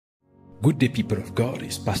Good day, people of God.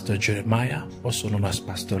 It's Pastor Jeremiah, also known as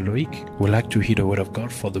Pastor Loic. We'd like to hear the word of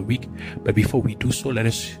God for the week. But before we do so, let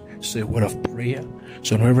us say a word of prayer.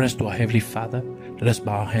 So in reverence to our Heavenly Father, let us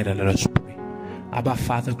bow our head and let us pray. Abba,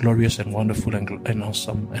 Father, glorious and wonderful and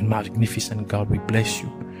awesome and magnificent God, we bless you.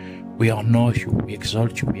 We honor you. We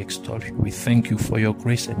exalt you. We extol you. We thank you for your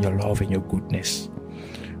grace and your love and your goodness.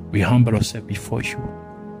 We humble ourselves before you.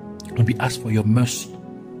 And we ask for your mercy.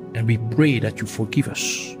 And we pray that you forgive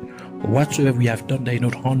us. For whatsoever we have done that it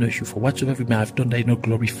not honors you, for whatsoever we may have done that it not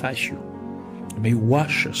glorifies you. May you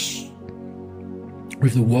wash us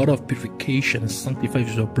with the water of purification and sanctify us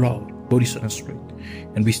with your blood, body, soul, and spirit.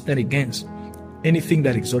 And we stand against anything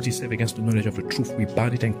that exalts itself against the knowledge of the truth. We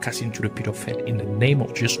bind it and cast it into the pit of hell in the name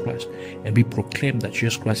of Jesus Christ. And we proclaim that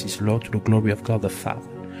Jesus Christ is Lord to the glory of God the Father.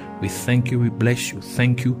 We thank you, we bless you.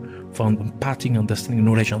 Thank you for imparting understanding and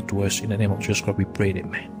knowledge unto us. In the name of Jesus Christ we pray,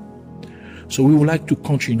 amen. So we would like to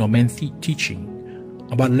continue our main teaching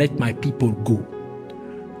about let my people go.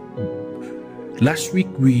 Last week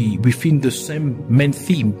we finished the same main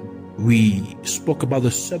theme. We spoke about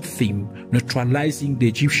the sub-theme, neutralizing the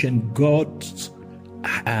Egyptian gods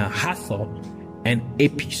Hathor and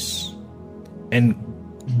Apis. And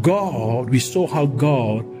God, we saw how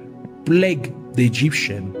God plagued the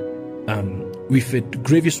Egyptian with a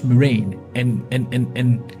grievous rain, and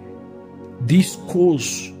this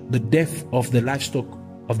caused the death of the livestock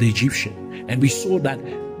of the Egyptian. And we saw that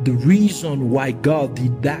the reason why God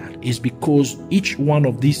did that is because each one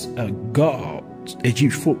of these gods,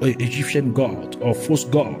 Egyptian gods or false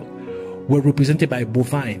gods, were represented by a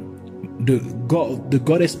bovine. The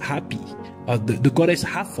goddess Happy, the goddess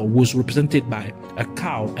Hathor was represented by a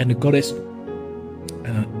cow, and the goddess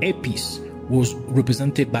Apis was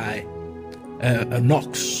represented by an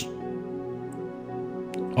ox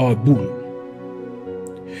or a bull.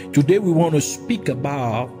 Today we want to speak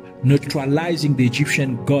about neutralizing the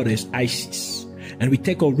Egyptian goddess Isis. And we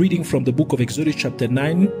take our reading from the book of Exodus chapter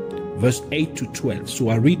 9 verse 8 to 12. So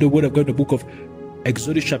I read the word of God in the book of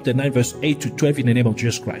Exodus chapter 9 verse 8 to 12 in the name of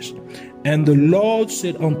Jesus Christ. And the Lord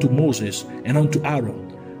said unto Moses and unto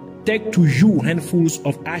Aaron, take to you handfuls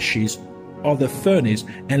of ashes of the furnace,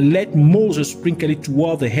 and let Moses sprinkle it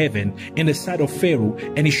toward the heaven in the sight of Pharaoh,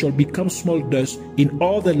 and it shall become small dust in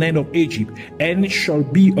all the land of Egypt, and it shall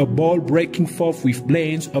be a ball breaking forth with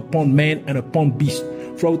blains upon man and upon beast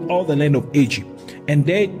throughout all the land of Egypt. And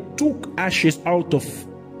they took ashes out of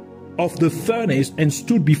the furnace and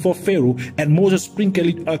stood before Pharaoh, and Moses sprinkled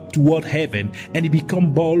it up toward heaven, and it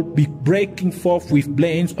became ball breaking forth with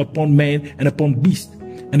blains upon man and upon beast.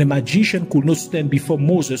 And the magician could not stand before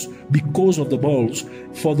Moses because of the balls,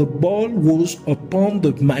 for the ball was upon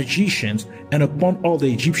the magicians and upon all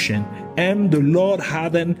the Egyptians. And the Lord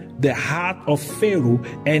hardened the heart of Pharaoh,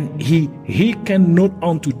 and he hearkened not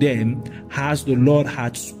unto them, as the Lord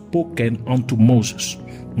had spoken unto Moses.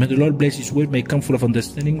 May the Lord bless his word, may come full of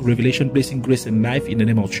understanding, revelation, blessing, grace, and life in the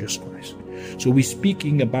name of Jesus Christ. So we're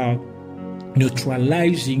speaking about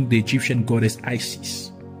neutralizing the Egyptian goddess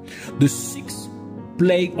Isis. The sixth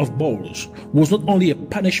plague of balls was not only a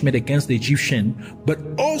punishment against the Egyptian, but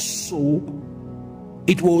also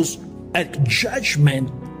it was a judgment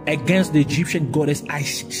against the Egyptian goddess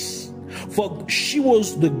Isis. For she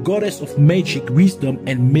was the goddess of magic, wisdom,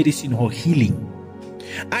 and medicine or healing.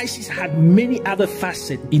 Isis had many other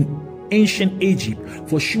facets in ancient Egypt,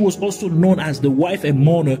 for she was also known as the wife and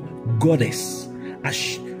mourner goddess,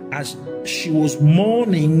 as she was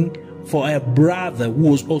mourning for her brother who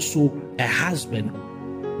was also a husband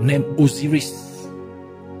named Osiris.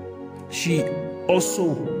 She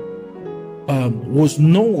also was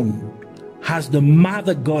known as the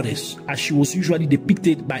mother goddess, as she was usually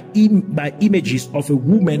depicted by images of a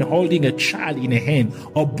woman holding a child in her hand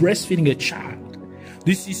or breastfeeding a child.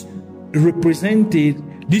 This represented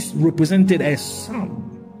a son.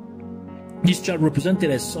 This child represented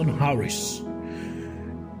a son, Horus.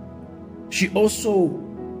 She also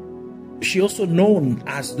known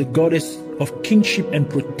as the goddess of kingship and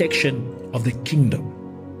protection of the kingdom.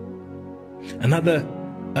 Another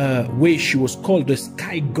way she was called the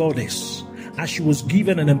sky goddess, as she was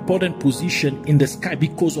given an important position in the sky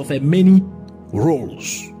because of her many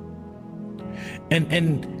roles. And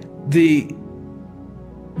the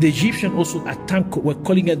Egyptians also at times were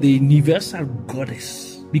calling her the universal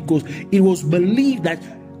goddess, because it was believed that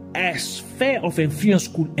a sphere of influence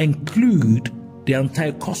could include the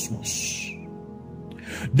entire cosmos.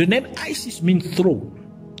 The name Isis means throne.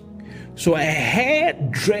 So a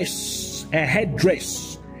headdress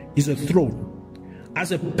is a throne.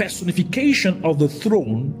 As a personification of the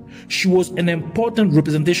throne, she was an important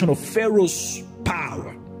representation of Pharaoh's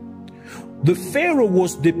power. The Pharaoh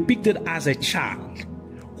was depicted as a child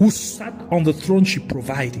who sat on the throne she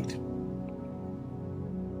provided.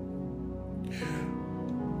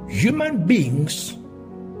 Human beings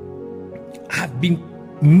have been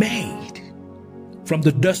made from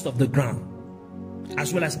the dust of the ground,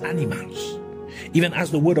 as well as animals. Even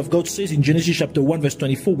as the word of God says in Genesis chapter 1 verse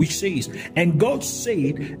 24, which says, "And God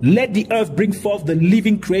said, let the earth bring forth the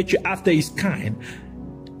living creature after his kind,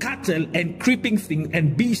 cattle and creeping thing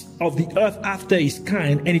and beasts of the earth after his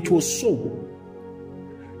kind, and it was so."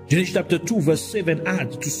 Genesis chapter 2 verse 7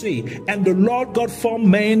 adds to say, "And the Lord God formed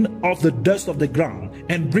man of the dust of the ground,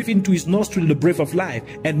 and breathed into his nostril the breath of life,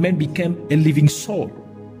 and man became a living soul."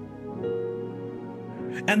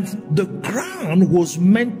 And the ground was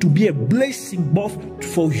meant to be a blessing both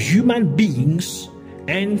for human beings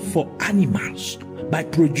and for animals, by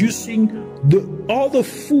producing all the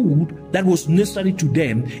food that was necessary to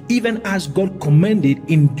them, even as God commanded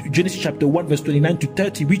in Genesis chapter 1 verse 29 to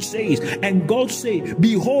 30, which says, "And God said,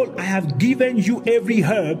 Behold, I have given you every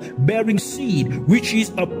herb bearing seed which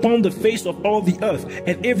is upon the face of all the earth,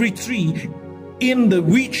 and every tree in the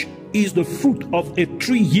which is the fruit of a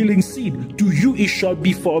tree yielding seed. To you it shall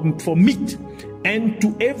be for meat, and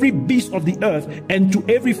to every beast of the earth, and to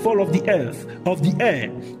every fowl of the earth, of the air,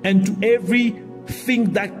 and to every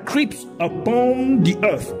thing that creeps upon the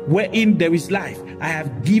earth, wherein there is life, I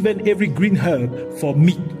have given every green herb for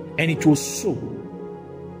meat." And it was so.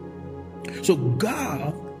 So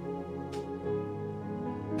God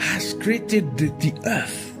has created the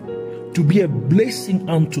earth to be a blessing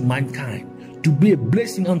unto mankind, to be a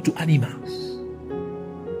blessing unto animals.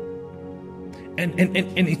 And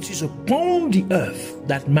it is upon the earth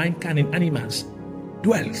that mankind and animals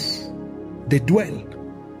dwells. They dwell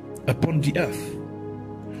upon the earth.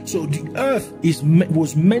 So the earth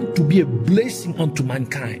was meant to be a blessing unto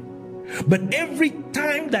mankind. But every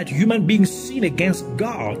time that human beings sin against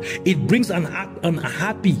God, it brings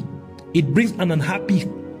unhappy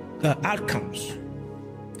outcomes.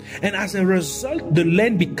 And as a result, the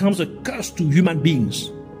land becomes a curse to human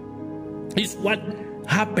beings. It's what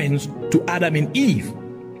happens to Adam and Eve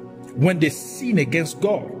when they sin against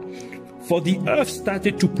God. For the earth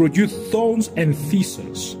started to produce thorns and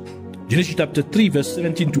thistles. Genesis chapter 3 verse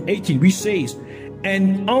 17 to 18, which says,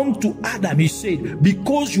 "And unto Adam he said,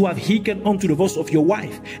 Because you have hearkened unto the voice of your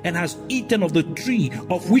wife, and hast eaten of the tree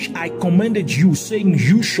of which I commanded you, saying,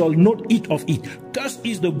 You shall not eat of it. Thus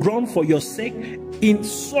is the ground for your sake. In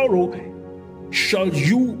sorrow shall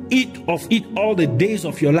you eat of it all the days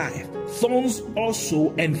of your life. Thorns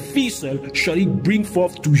also and thistle shall it bring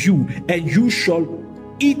forth to you, and you shall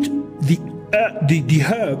eat the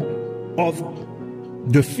herb of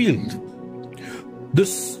the field." The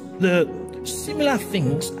similar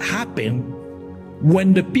things happen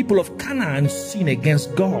when the people of Canaan sin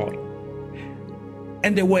against God,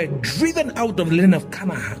 and they were driven out of the land of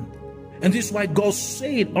Canaan. And this is why God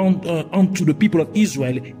said unto the people of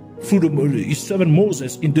Israel through his servant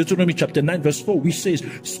Moses in Deuteronomy chapter 9 verse 4, which says,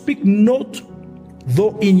 "Speak not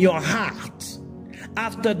though in your heart,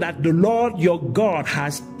 after that the Lord your God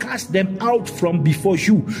has cast them out from before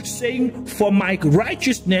you, saying, For my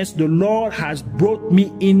righteousness the Lord has brought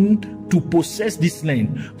me in to possess this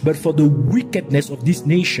land. But for the wickedness of this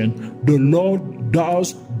nation, the Lord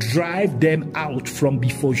does drive them out from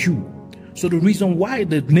before you." So the reason why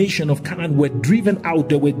the nation of Canaan were driven out,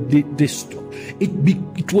 they were destroyed,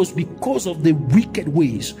 it was because of the wicked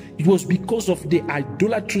ways. It was because of the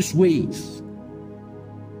idolatrous ways.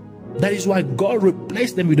 That is why God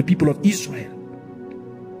replaced them with the people of Israel.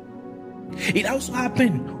 It also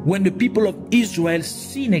happened when the people of Israel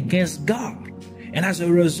sinned against God, and as a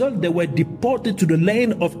result they were deported to the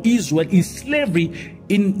land of Israel in slavery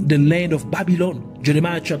in the land of Babylon.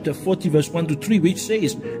 Jeremiah chapter 40 verse 1 to 3, which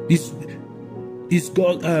says, this is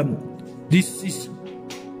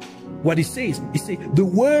what it says. It says, "The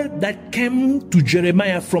word that came to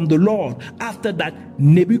Jeremiah from the Lord after that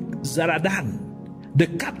Nebuzaradan, the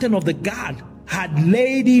captain of the guard, had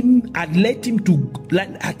let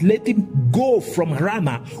him go from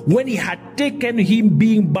Ramah, when he had taken him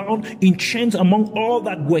being bound in chains among all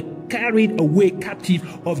that were carried away captive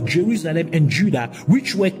of Jerusalem and Judah,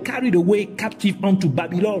 which were carried away captive unto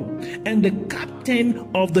Babylon. And the captain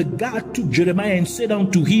of the guard took Jeremiah and said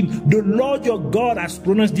unto him, The Lord your God has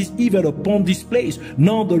pronounced this evil upon this place.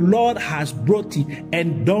 Now the Lord has brought it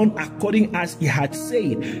and done according as he had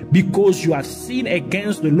said, because you have sinned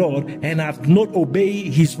against the Lord and have not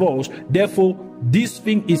obeyed his voice. Therefore this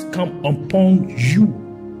thing is come upon you."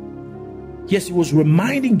 Yes, he was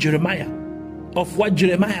reminding Jeremiah of what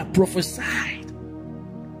Jeremiah prophesied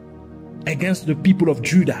against the people of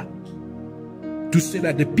Judah to say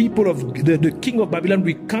that the people of the king of Babylon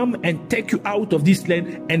will come and take you out of this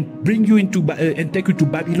land and bring you into and take you to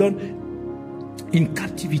Babylon in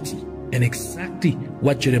captivity. And exactly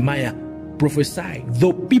what Jeremiah prophesied,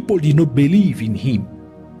 though people did not believe in him,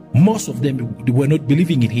 most of them were not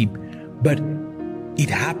believing in him, but it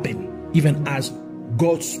happened even as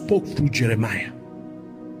God spoke through Jeremiah.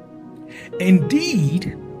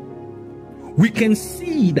 Indeed, we can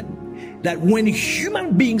see that when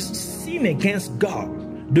human beings sin against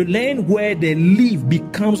God, the land where they live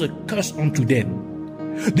becomes a curse unto them.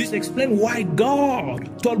 This explains why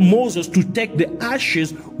God told Moses to take the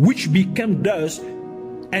ashes which became dust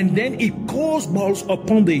and then it caused balls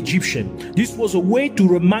upon the Egyptian. This was a way to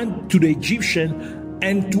remind to the Egyptian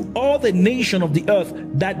and to all the nation of the earth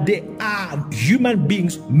that they are human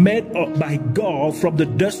beings made up by God from the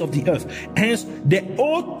dust of the earth. Hence, they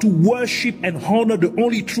ought to worship and honor the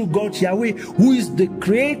only true God, Yahweh, who is the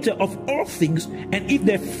creator of all things. And if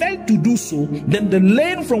they fail to do so, then the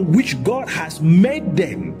land from which God has made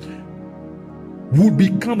them will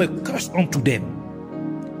become a curse unto them.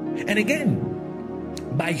 And again,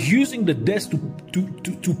 by using the dust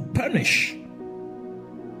to punish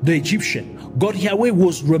the Egyptian, God Yahweh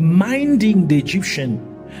was reminding the Egyptian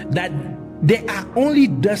that they are only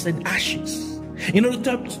dust and ashes. In other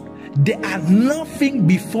terms, they are nothing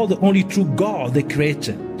before the only true God, the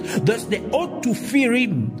Creator. Thus, they ought to fear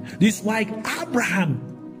Him. This is why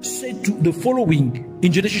Abraham said to the following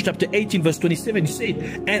in Genesis chapter 18 verse 27. He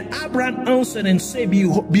said, and Abraham answered and said,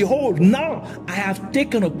 behold, now I have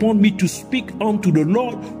taken upon me to speak unto the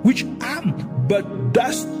Lord, which am but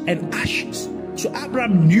dust and ashes. So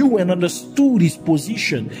Abraham knew and understood his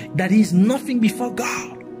position, that he is nothing before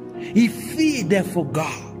God. He feared therefore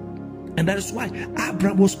God. And that is why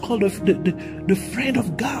Abraham was called the friend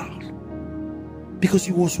of God, because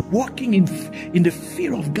he was walking in the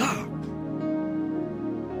fear of God.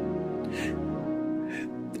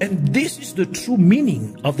 And this is the true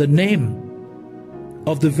meaning of the name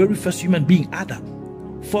of the very first human being,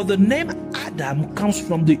 Adam. For the name Adam comes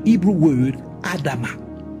from the Hebrew word Adamah,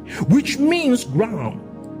 which means ground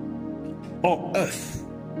or earth.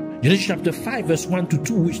 Genesis chapter 5 verse 1 to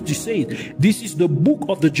 2, which says, this is the book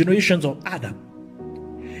of the generations of Adam.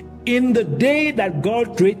 In the day that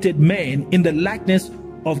God created man, in the likeness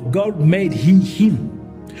of God made he him.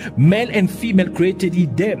 Male and female created he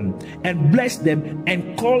them, and blessed them,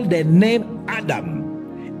 and called their name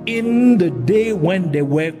Adam, in the day when they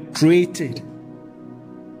were created.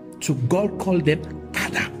 So God called them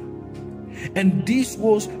Adam. And this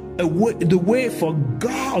was the way for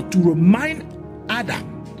God to remind Adam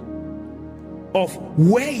of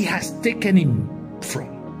where he has taken him from.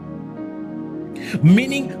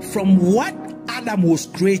 Meaning from what Adam was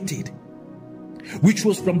created, which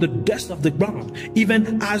was from the dust of the ground,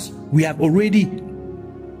 even as we have already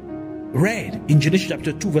read in Genesis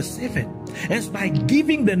chapter 2 verse 7. And by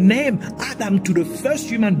giving the name Adam to the first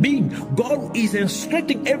human being, God is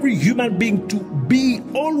instructing every human being to be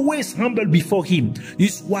always humble before him.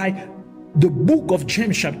 This is why the book of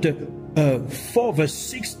James chapter 4 verse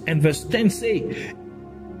 6 and verse 10 say,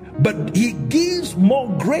 but he gives more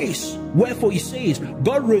grace. Wherefore he says,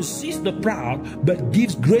 God resists the proud, but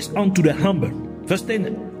gives grace unto the humble. Verse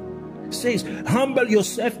 10 says, humble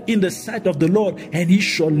yourself in the sight of the Lord, and he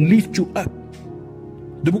shall lift you up.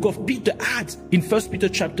 The book of Peter adds in 1 Peter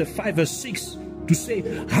chapter 5 verse 6 to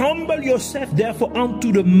say, humble yourself therefore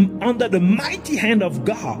under the mighty hand of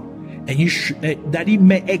God, and that he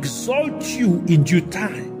may exalt you in due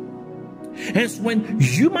time. Hence, when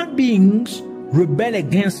human beings rebel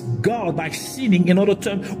against God by sinning, in other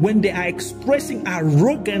terms, when they are expressing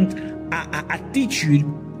arrogant attitude,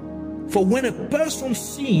 for when a person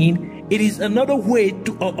sins, it is another way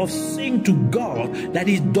of saying to God that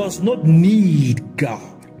he does not need God.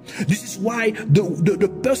 This is why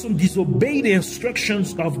the person disobeyed the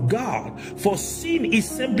instructions of God. For sin is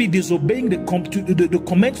simply disobeying the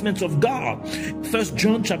commandments of God. 1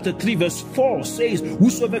 John chapter 3 verse 4 says,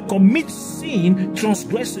 whosoever commits sin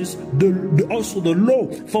transgresses also the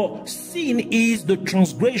law. For sin is the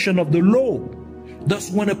transgression of the law.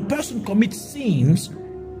 Thus, when a person commits sins,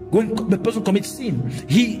 when the person commits sin,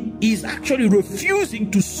 he is actually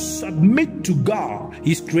refusing to submit to God,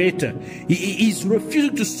 his creator. He is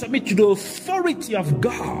refusing to submit to the authority of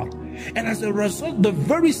God. And as a result, the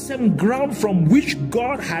very same ground from which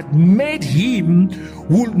God had made him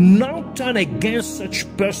will now turn against such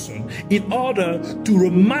person in order to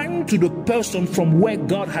remind to the person from where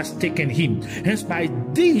God has taken him. Hence, by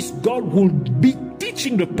this, God will be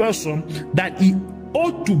teaching the person that he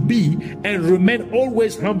ought to be and remain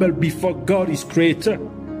always humble before God, his creator.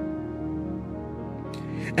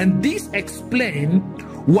 And this explains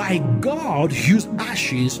why God used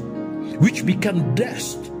ashes which become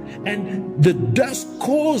dust, and the dust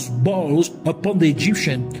caused boils upon the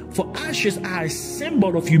Egyptian. For ashes are a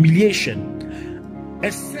symbol of humiliation,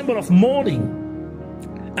 a symbol of mourning.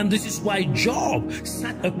 And this is why Job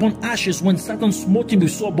sat upon ashes when Satan smote him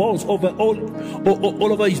with sore boils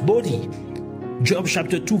all over his body. Job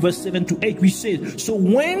chapter 2 verse 7 to 8, which says, so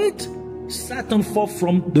went Satan forth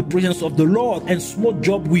from the presence of the Lord, and smote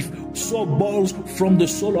Job with sore boils from the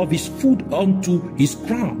sole of his foot unto his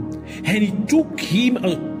crown. And he took him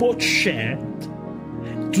a potsherd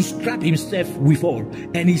to strap himself withal,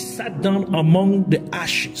 and he sat down among the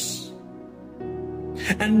ashes.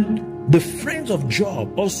 And the friends of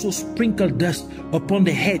Job also sprinkled dust upon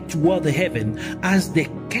the head toward the heaven, as they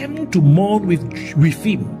came to mourn with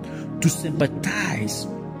him, to sympathize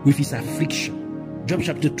with his affliction. Job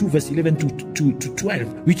chapter 2 verse 11 to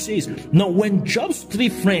 12, which says, now when Job's three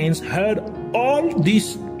friends heard all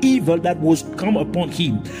this evil that was come upon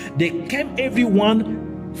him, they came every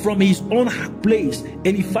one from his own place,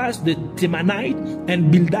 Eliphaz the Temanite,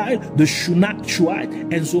 and Bildad the Shuhite,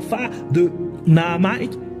 and Zophar the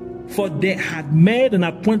Naamite, for they had made an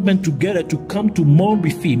appointment together to come to mourn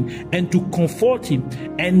with him and to comfort him.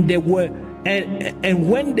 And they were and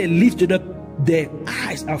when they lifted up their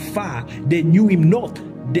eyes afar, they knew him not.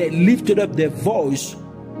 They lifted up their voice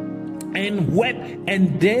and wept,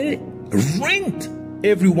 and they rent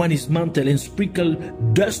everyone his mantle and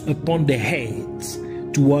sprinkled dust upon their heads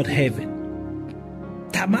toward heaven.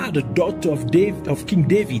 Tamar, the daughter of King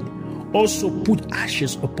David, also put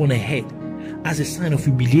ashes upon her head as a sign of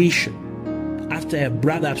humiliation after her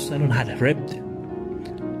brother Absalom had raped her.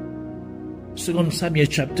 2 Samuel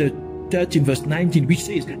chapter 13 verse 19, which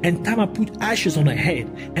says, and Tamar put ashes on her head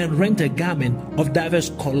and rent a garment of diverse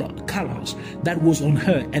colors that was on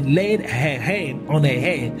her, and laid her hand on her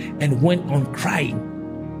head and went on crying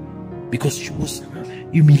because she was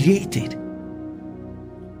humiliated.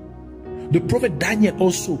 The prophet Daniel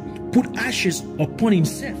also put ashes upon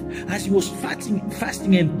himself as he was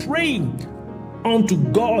fasting and praying unto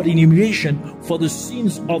God in humiliation for the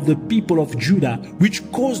sins of the people of Judah, which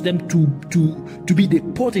caused them to be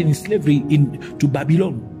deported in slavery to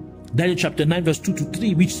Babylon. Daniel chapter 9 verse 2 to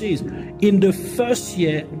 3, which says, in the first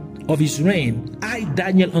year of his reign, I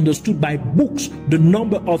Daniel understood by books the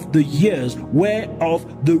number of the years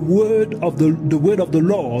whereof the word of the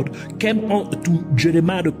Lord came unto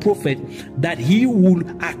Jeremiah the prophet, that he would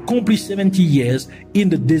accomplish 70 years in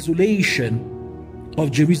the desolation of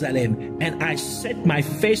Jerusalem. And I set my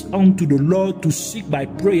face unto the Lord to seek by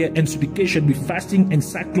prayer and supplication with fasting and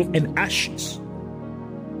sackcloth and ashes.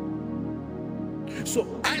 So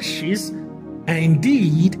ashes are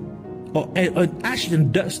indeed, ashes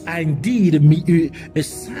and dust are indeed a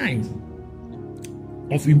sign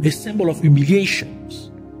of a symbol of humiliations,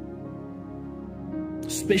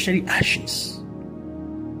 especially ashes.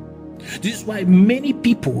 This is why many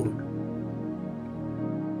people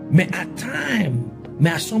may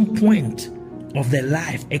at some point of their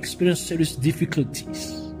life experience serious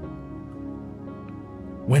difficulties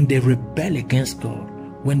when they rebel against God,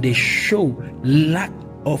 when they show lack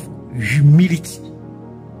of humility,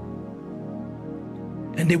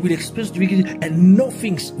 and they will experience difficulty and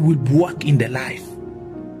nothing will work in their life,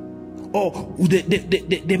 or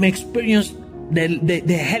they may experience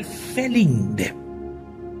their health failing them,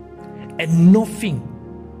 and nothing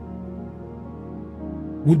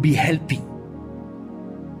will be helping.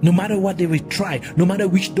 No matter what they will try, no matter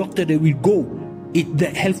which doctor they will go, the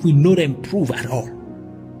health will not improve at all.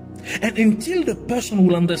 And until the person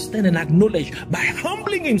will understand and acknowledge by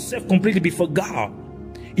humbling himself completely before God,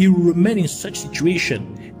 he will remain in such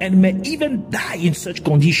situation and may even die in such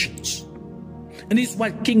conditions. And this is why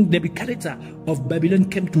King Nebuchadnezzar of Babylon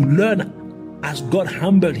came to learn as God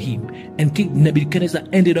humbled him, and King Nebuchadnezzar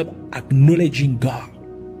ended up acknowledging God.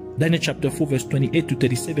 Daniel chapter 4 verse 28 to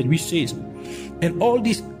 37, which says, and all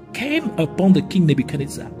this came upon the king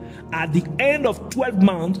Nebuchadnezzar. At the end of 12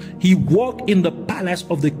 months, he walked in the palace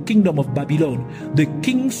of the kingdom of Babylon. The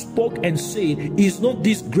king spoke and said, is not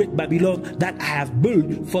this great Babylon that I have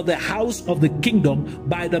built for the house of the kingdom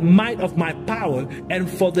by the might of my power and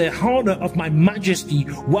for the honor of my majesty?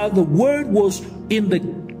 While the word was in the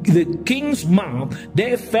king's mouth,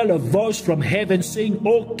 there fell a voice from heaven saying,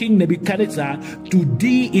 O King Nebuchadnezzar, to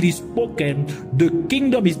thee it is spoken, the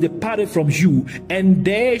kingdom is departed from you, and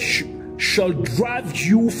there shall drive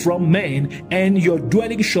you from men, and your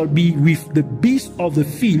dwelling shall be with the beasts of the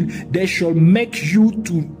field. They shall make you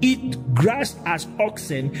to eat grass as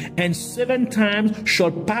oxen, and 7 times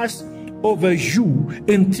shall pass over you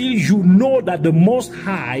until you know that the Most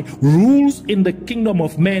High rules in the kingdom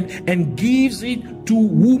of men and gives it to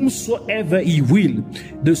whomsoever he will.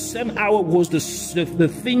 The same hour was the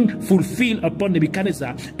thing fulfilled upon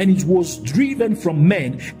Nebuchadnezzar, and it was driven from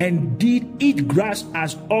men, and did eat grass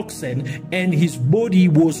as oxen, and his body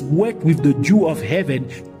was wet with the dew of heaven,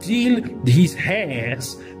 till his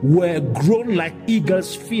hairs were grown like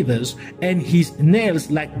eagle's feathers, and his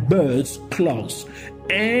nails like birds' claws.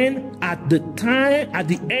 And at the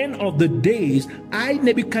end of the days, I,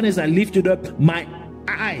 Nebuchadnezzar, lifted up my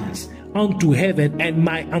eyes unto heaven, and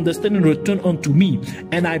my understanding returned unto me,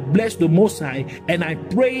 and I blessed the Most High, and I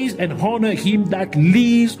praise and honor him that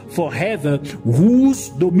lives forever, whose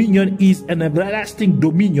dominion is an everlasting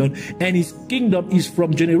dominion, and his kingdom is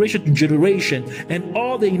from generation to generation, and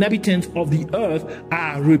all the inhabitants of the earth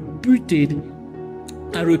are reputed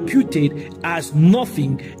as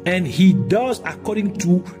nothing, and he does according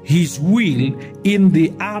to his will in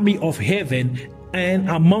the army of heaven and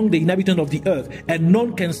among the inhabitants of the earth, and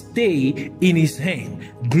none can stay in his hand.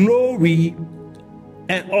 Glory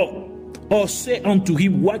and or say unto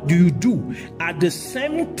him, what do you do? At the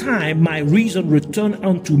same time my reason returned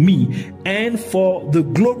unto me, and for the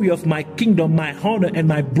glory of my kingdom my honor and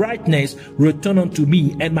my brightness returned unto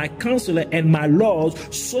me, and my counselor and my laws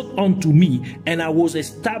sought unto me, and I was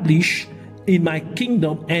established in my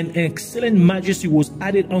kingdom, and an excellent majesty was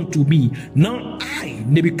added unto me. Now I,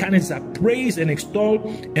 Nebuchadnezzar, praise and extol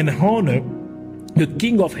and honor the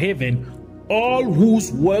King of heaven, all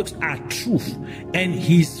whose works are truth, and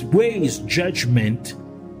his ways judgment,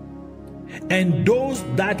 and those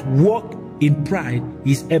that walk in pride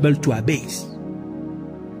is able to abase.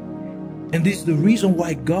 And this is the reason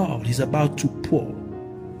why God is about to pour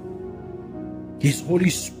his Holy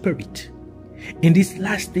Spirit in these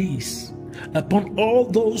last days upon all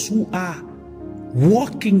those who are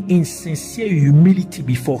walking in sincere humility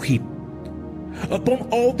before him, upon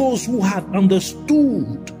all those who have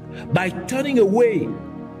understood by turning away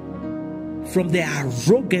from their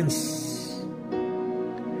arrogance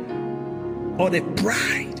or their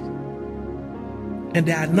pride, and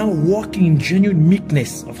they are now walking in genuine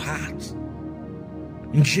meekness of heart,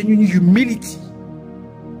 in genuine humility.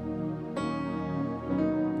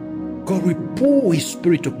 God will pour his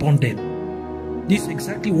Spirit upon them. This is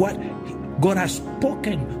exactly what God has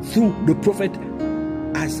spoken through the prophet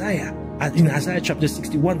Isaiah in Isaiah chapter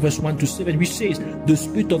 61 verse 1 to 7, which says, the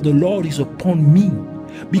Spirit of the Lord is upon me,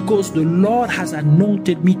 because the Lord has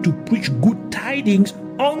anointed me to preach good tidings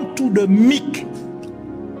unto the meek.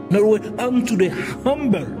 In other words, unto the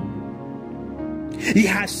humble. He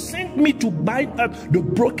has sent me to bind up the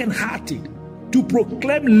brokenhearted, to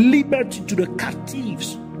proclaim liberty to the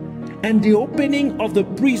captives, and the opening of the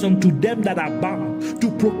prison to them that are bound, to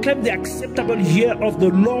proclaim the acceptable year of the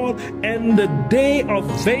Lord and the day of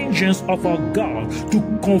vengeance of our God, to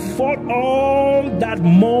comfort all that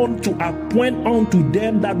mourn, to appoint unto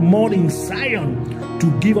them that mourn in Zion,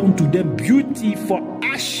 to give unto them beauty for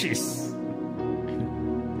ashes,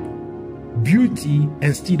 beauty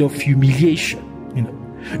instead of humiliation,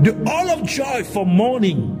 the oil of joy for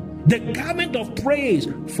mourning, the garment of praise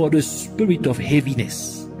for the spirit of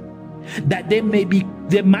heaviness, that they might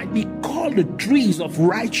be called the trees of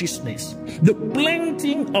righteousness, the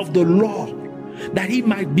planting of the Lord, that he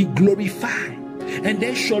might be glorified. And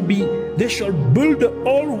they shall build the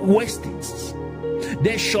old wastes,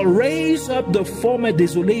 they shall raise up the former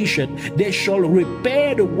desolation, they shall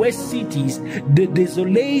repair the waste cities, the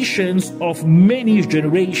desolations of many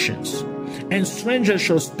generations. And strangers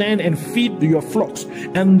shall stand and feed your flocks,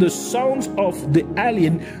 and the sons of the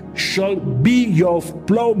alien shall be your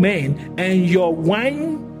plowmen and your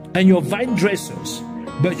vine dressers.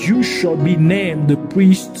 But you shall be named the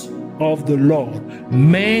priests of the Lord.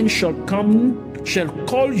 Men shall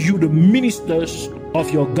call you the ministers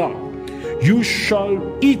of your God. You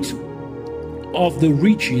shall eat of the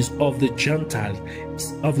riches of the Gentiles,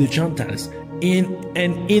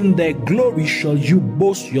 and in their glory shall you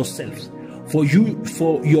boast yourselves. For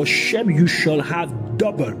your shame you shall have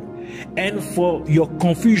double, and for your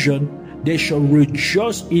confusion they shall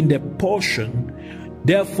rejoice in their portion.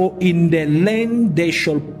 Therefore in their land they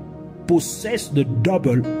shall possess the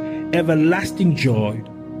double. Everlasting joy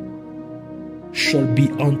shall be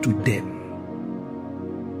unto them.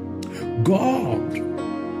 God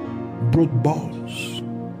brought boils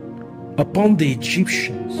upon the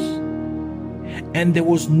Egyptians, and there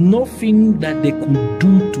was nothing that they could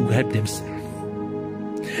do to help themselves.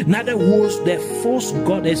 Neither was their false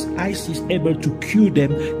goddess Isis able to cure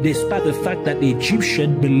them, despite the fact that the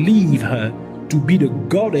Egyptians believed her to be the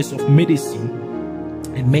goddess of medicine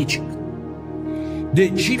and magic. The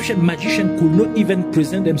Egyptian magician could not even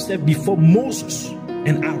present themselves before Moses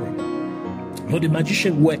and Aaron. But the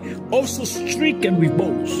magicians were also stricken with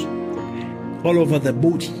boils all over the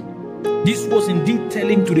body. This was indeed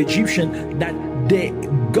telling to the Egyptian that the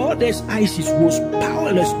goddess Isis was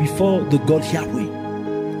powerless before the God Yahweh,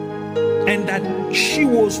 and that she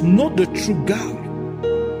was not the true God,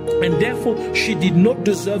 and therefore she did not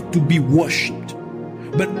deserve to be worshipped.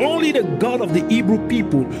 But only the God of the Hebrew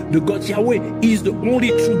people, the God Yahweh, is the only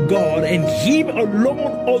true God, and Him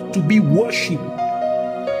alone ought to be worshipped.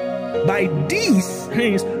 By these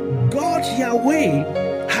hands, God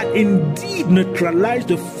Yahweh had indeed neutralized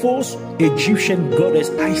the false Egyptian goddess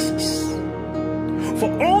Isis.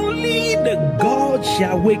 For only the God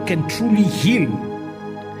Yahweh can truly heal.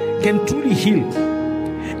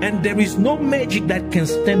 And there is no magic that can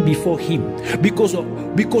stand before Him, because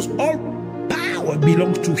all power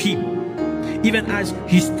belongs to Him. Even as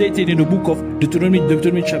He stated in the book of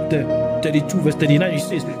Deuteronomy chapter 32 verse 39, He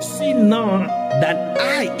says, "See now that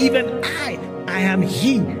I am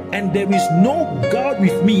He, and there is no God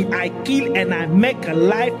with me. I kill and I make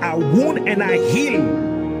alive, I wound and I heal.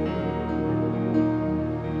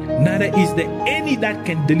 Neither is there any that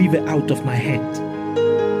can deliver out of my hand."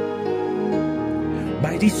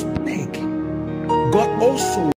 By this plague, God also